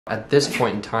At this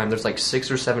point in time, there's like 6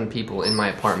 or 7 people in my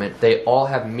apartment. They all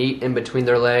have meat in between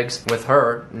their legs with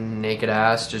her naked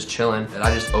ass just chilling. And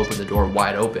I just opened the door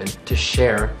wide open to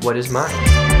share what is mine.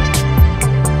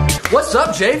 What's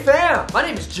up, J-Fam? My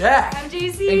name is Jack. I'm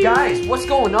JC. And guys, what's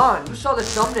going on? You saw the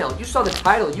thumbnail, you saw the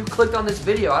title, you clicked on this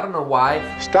video. I don't know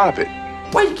why. Stop it.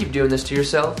 Why do you keep doing this to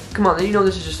yourself? Come on, you know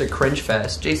this is just a cringe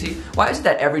fest. JC, why is it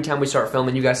that every time we start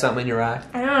filming, you got something in your eye?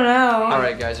 I don't know. All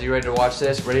right, guys, are you ready to watch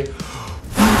this? Ready?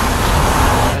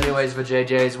 Anyways,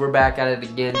 JJs, we're back at it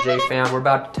again, J-Fam. We're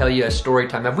about to tell you a story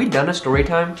time. Have we done a story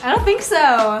time? I don't think so.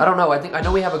 I don't know. I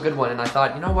know we have a good one, and I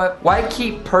thought, you know what? Why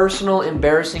keep personal,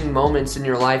 embarrassing moments in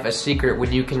your life a secret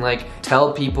when you can like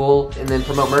tell people and then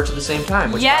promote merch at the same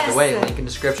time? Which, by the way, link in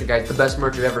description, guys. The best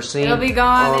merch you've ever seen. It'll be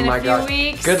gone in a few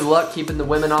weeks. Good luck keeping the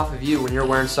women off of you when you're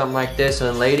wearing something like this.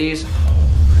 And ladies,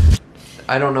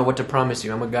 I don't know what to promise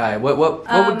you. I'm a guy. What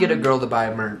would get a girl to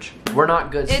buy merch? We're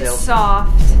not good salesmen. It's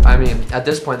soft. I mean, at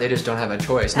this point, they just don't have a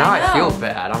choice. Now I feel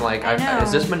bad. I'm like,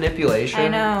 is this manipulation? I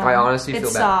know. I honestly feel bad.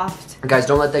 It's soft. Guys,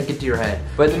 don't let that get to your head.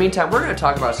 But in the meantime, we're going to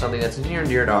talk about something that's near and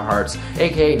dear to our hearts,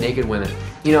 aka naked women.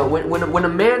 You know, when a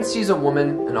man sees a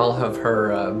woman and all of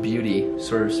her beauty,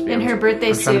 sort of speak, in her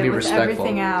birthday suit trying to be with respectful.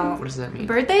 Everything out. What does that mean?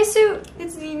 Birthday suit?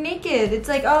 It's naked. It's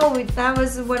like, oh, that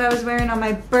was what I was wearing on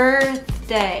my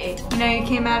birthday. You know, you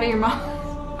came out of your mom.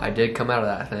 I did come out of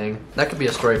that thing. That could be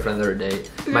a story for another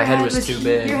date. My head was too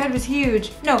big. Your head was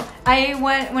huge. No, I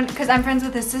went because I'm friends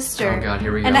with his sister. Oh God,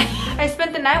 here we go. And I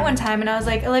spent the night one time, and I was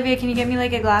like, Olivia, can you get me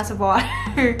like a glass of water?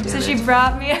 So she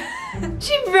brought me.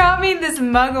 She brought me this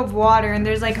mug of water, and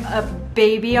there's like a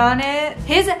baby on it.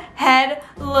 His head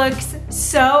looks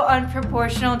so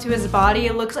unproportional to his body.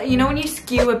 It looks like, you know when you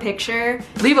skew a picture?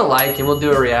 Leave a like and we'll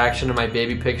do a reaction to my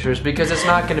baby pictures because it's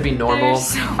not gonna be normal.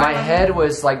 My head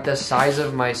was like the size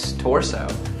of my torso.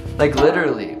 Like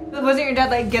literally. Wasn't your dad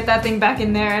like, get that thing back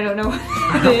in there? I don't know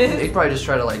what it is. He probably just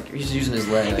tried to like, he's using his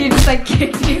leg. He just like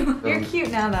kicked you. You're cute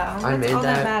now though. I made all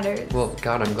that. That matters. Well,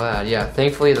 God, I'm glad. Yeah,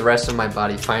 thankfully the rest of my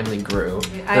body finally grew.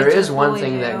 There is one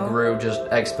thing that grew just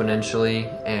exponentially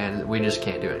and we just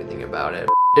can't do anything about it.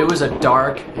 It was a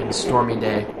dark and stormy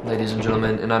day, ladies and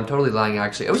gentlemen, and I'm totally lying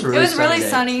actually. It was really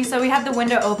sunny, so we had the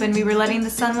window open. We were letting the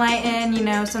sunlight in, you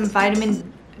know, some vitamin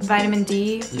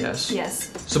D. Yes. Yes.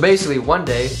 So basically, one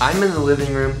day, I'm in the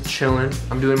living room, chilling.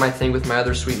 I'm doing my thing with my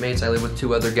other sweet mates. I live with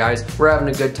 2 other guys. We're having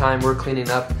a good time. We're cleaning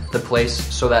up the place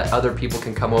so that other people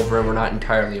can come over and we're not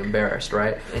entirely embarrassed,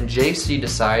 right? And JC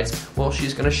decides, well,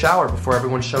 she's gonna shower before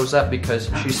everyone shows up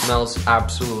because she smells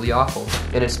absolutely awful.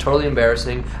 And it's totally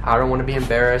embarrassing. I don't wanna be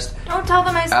embarrassed. Don't tell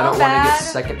them I smell bad. I don't wanna get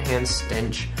secondhand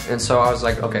stench. And so I was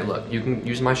like, okay, look, you can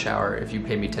use my shower if you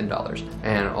pay me $10.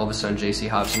 And all of a sudden, JC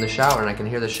hops in the shower and I can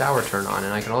hear the shower turn on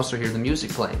and I can also hear the music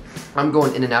playing. I'm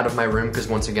going in and out of my room because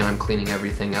once again I'm cleaning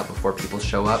everything up before people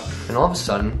show up, and all of a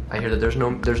sudden I hear that there's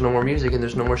no more music and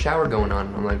there's no more shower going on.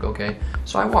 And I'm like, okay.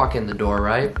 So I walk in the door,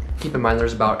 right? Keep in mind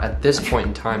there's about, at this point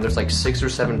in time, there's like 6 or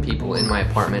 7 people in my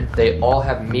apartment. They all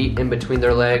have meat in between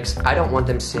their legs. I don't want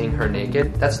them seeing her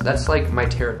naked. That's like my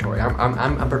territory.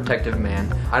 I'm a protective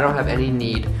man. I don't have any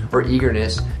need or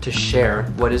eagerness to share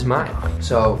what is mine.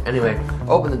 So anyway,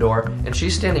 open the door and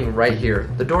she's standing right here.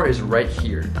 The door is right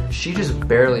here. She just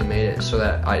barely made it so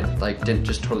that I like didn't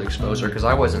just totally expose her because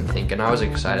I wasn't thinking. I was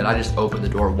excited. I just opened the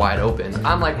door wide open.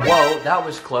 I'm like, whoa, that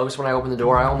was close. When I opened the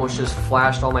door, I almost just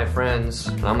flashed all my friends.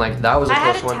 And I'm like, that was a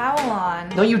close one. I had a towel on.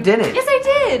 No, you didn't. Yes, I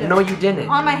did. No, you didn't.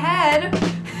 On my head.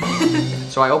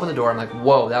 So I opened the door, I'm like,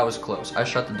 whoa, that was close. I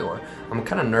shut the door. I'm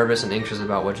kind of nervous and anxious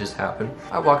about what just happened.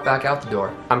 I walk back out the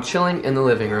door. I'm chilling in the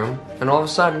living room, and all of a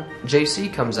sudden,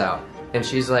 JC comes out. And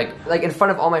she's like in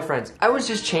front of all my friends. I was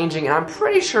just changing, and I'm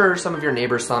pretty sure some of your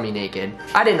neighbors saw me naked.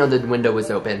 I didn't know the window was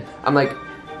open. I'm like,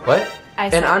 what?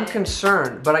 And I'm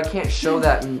concerned, but I can't show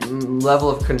that level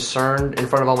of concern in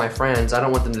front of all my friends. I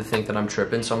don't want them to think that I'm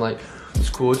tripping, so I'm like, it's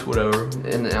cool, it's whatever.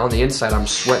 And on the inside, I'm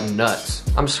sweating nuts.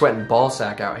 I'm sweating ball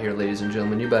sack out here, ladies and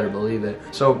gentlemen. You better believe it.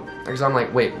 So, because I'm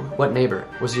like, wait, what neighbor?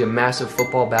 Was he a massive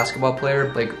football, basketball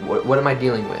player? Like, what am I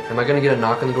dealing with? Am I gonna get a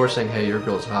knock on the door saying, hey, your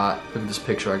girl's hot. Look at this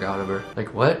picture I got of her.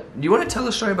 Like, what? Do you want to tell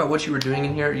the story about what you were doing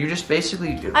in here? You just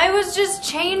basically... I was just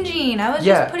changing. I was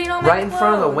just putting on my right in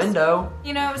front of the window.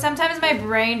 You know, sometimes my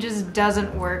brain just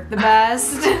doesn't work the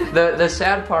best. The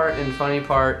sad part and funny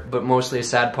part, but mostly a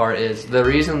sad part, is the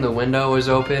reason the window was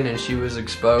open and she was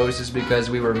exposed is because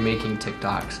we were making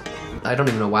TikToks. I don't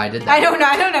even know why I did that. I don't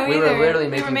know either. We were literally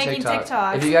we were making TikToks.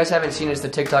 TikToks. If you guys haven't seen it, it's the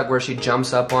TikTok where she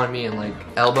jumps up on me and like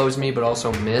elbows me, but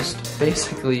also missed.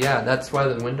 Basically, yeah, that's why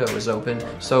the window was open.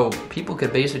 So people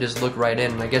could basically just look right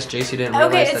in. And I guess JC didn't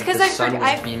realize that the sun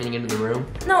was beaming into the room.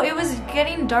 No, it was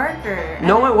getting darker.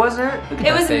 No, it wasn't.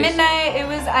 It was midnight. It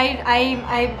was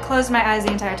I closed my eyes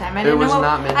the entire time. I didn't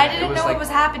know what was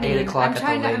happening. 8 o'clock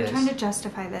at the latest. I'm trying to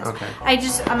justify this. Okay.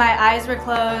 My eyes were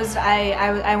closed.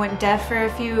 I went deaf for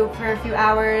a few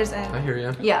hours. And I hear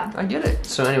you. Yeah. I get it.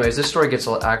 So anyways, this story gets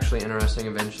actually interesting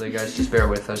eventually, guys. Just bear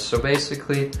with us. So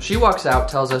basically, she walks out,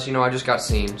 tells us, you know, I just got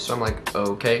seen. So I'm like,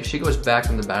 okay. She goes back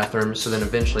in the bathroom. So then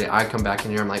eventually I come back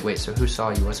in here. I'm like, wait, so who saw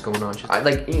you? What's going on? She's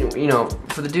like, you know,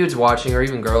 for the dudes watching or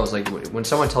even girls, like when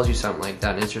someone tells you something like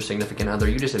that and it's your significant other,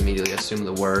 you just immediately assume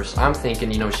the worst. I'm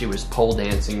thinking, you know, she was pole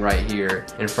dancing right here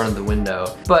in front of the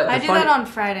window. But I do that on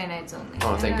Friday nights only.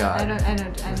 Oh, thank God. I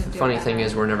don't The funny thing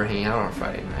is we're never hanging out on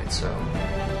Friday night, so.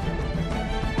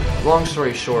 Long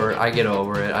story short, I get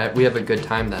over it. We have a good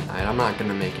time that night. I'm not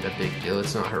gonna make it a big deal.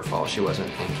 It's not her fault. She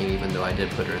wasn't thinking, even though I did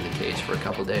put her in the cage for a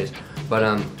couple days.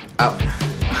 But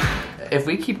if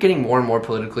we keep getting more and more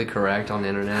politically correct on the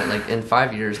internet, like in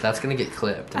 5 years, that's gonna get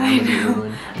clipped and I'm gonna be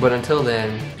ruined. But until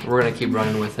then, we're gonna keep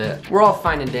running with it. We're all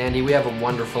fine and dandy. We have a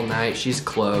wonderful night. She's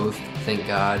clothed, thank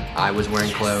God. I was wearing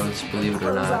clothes, believe it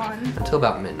or not. Until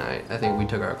about midnight. I think we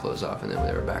took our clothes off and then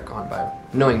they were back on by,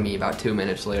 knowing me, about 2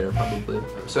 minutes later probably.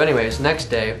 So anyways, next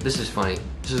day, this is funny.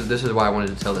 This is why I wanted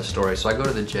to tell this story. So I go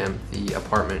to the gym, the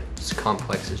apartment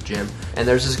complex's gym, and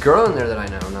there's this girl in there that I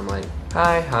know, and I'm like,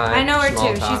 hi. I know her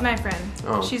too. Talk. She's my friend.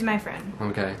 Oh. She's my friend.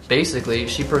 Okay. Basically,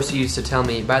 she proceeds to tell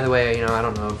me, by the way, you know, I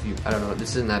don't know,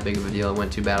 this isn't that big of a deal. It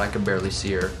went too bad. I could barely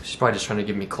see her. She's probably just trying to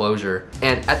give me closure.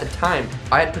 And at the time,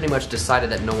 I had pretty much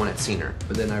decided that no one had seen her.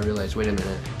 But then I realized, wait a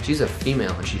minute, she's a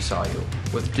female and she saw you.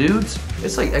 With dudes,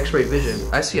 it's like x-ray vision.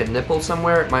 I see a nipple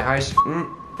somewhere, my eyes,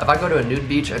 If I go to a nude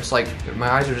beach, it's like my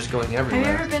eyes are just going everywhere.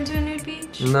 Have you ever been to a nude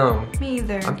beach? No. Me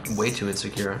either. I'm way too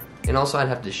insecure. And also, I'd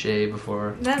have to shave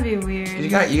before. That'd be weird.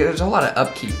 There's a lot of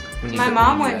upkeep. When you My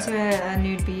mom went to a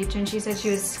nude beach and she said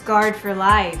she was scarred for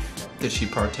life. Did she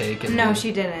partake in No,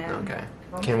 she didn't. Okay.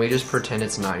 Can we just pretend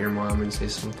it's not your mom and say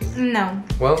something? No.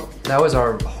 Well, that was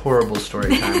our horrible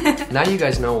story time. Now you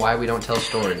guys know why we don't tell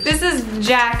stories. This is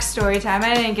Jack's story time.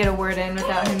 I didn't get a word in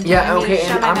without him. Yeah, okay,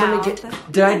 and I'm gonna get.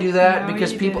 Did I do that? No,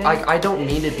 because you people, didn't. I don't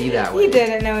need to be that way. He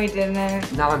didn't. No, he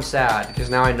didn't. Now I'm sad because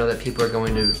now I know that people are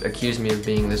going to accuse me of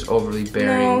being this overly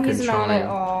bearing, No, he's controlling. not at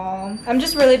all. I'm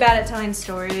just really bad at telling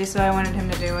stories, so I wanted him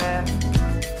to do it.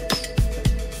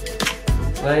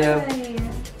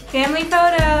 Family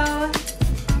photo.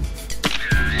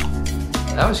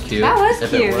 That was cute. That was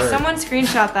cute. Someone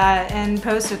screenshot that and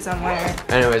post it somewhere.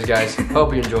 Anyways, guys,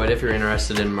 hope you enjoyed. If you're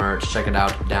interested in merch, check it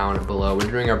out down below.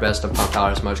 We're doing our best to pump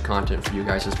out as much content for you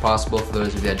guys as possible. For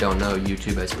those of you that don't know,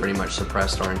 YouTube has pretty much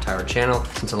suppressed our entire channel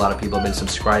since a lot of people have been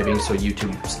subscribing. So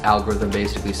YouTube's algorithm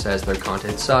basically says their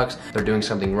content sucks. They're doing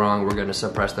something wrong. We're going to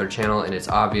suppress their channel, and it's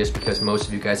obvious because most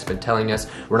of you guys have been telling us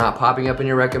we're not popping up in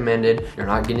your recommended. You're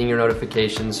not getting your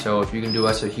notifications. So if you can do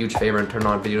us a huge favor and turn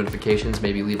on video notifications,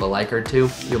 maybe leave a like or two,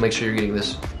 you'll make sure you're getting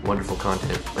this wonderful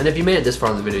content. And if you made it this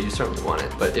far in the video, you certainly want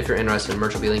it. But if you're interested,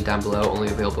 merch will be linked down below, only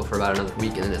available for about another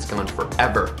week, and then it's gone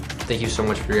forever. Thank you so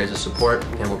much for your guys' support,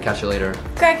 and we'll catch you later.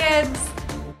 Crackheads!